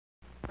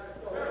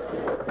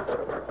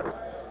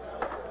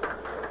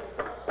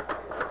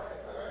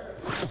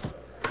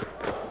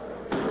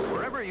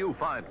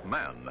find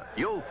men,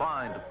 you'll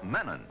find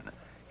Mennen.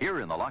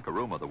 Here in the locker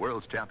room of the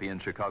world's champion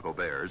Chicago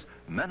Bears,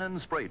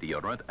 Mennen Spray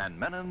Deodorant and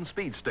Mennen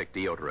Speed Stick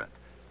Deodorant.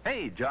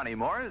 Hey, Johnny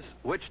Morris,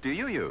 which do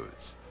you use?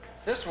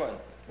 This one,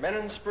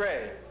 Mennen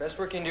Spray. Best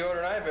working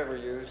deodorant I've ever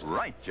used.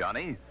 Right,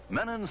 Johnny.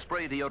 Mennen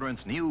Spray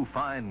Deodorant's new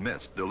fine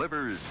mist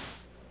delivers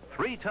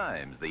 3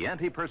 times the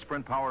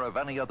antiperspirant power of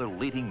any other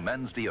leading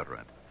men's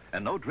deodorant.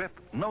 And no drip,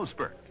 no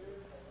spurt.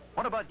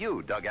 What about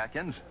you, Doug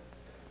Atkins?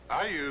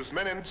 I use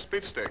Mennen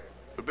Speed Stick,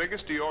 the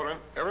biggest deodorant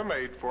ever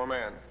made for a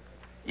man.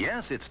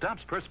 Yes, it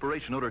stops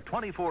perspiration odor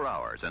 24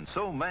 hours, and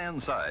so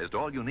man-sized,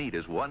 all you need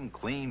is 1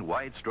 clean,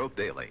 wide stroke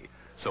daily.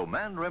 So,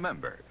 man,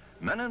 remember,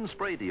 Mennen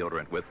Spray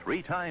Deodorant with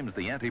 3 times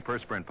the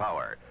antiperspirant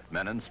power.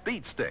 Mennen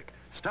Speed Stick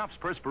stops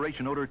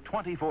perspiration odor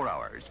 24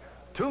 hours.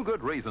 2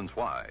 good reasons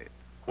why.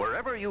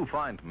 Wherever you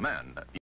find men...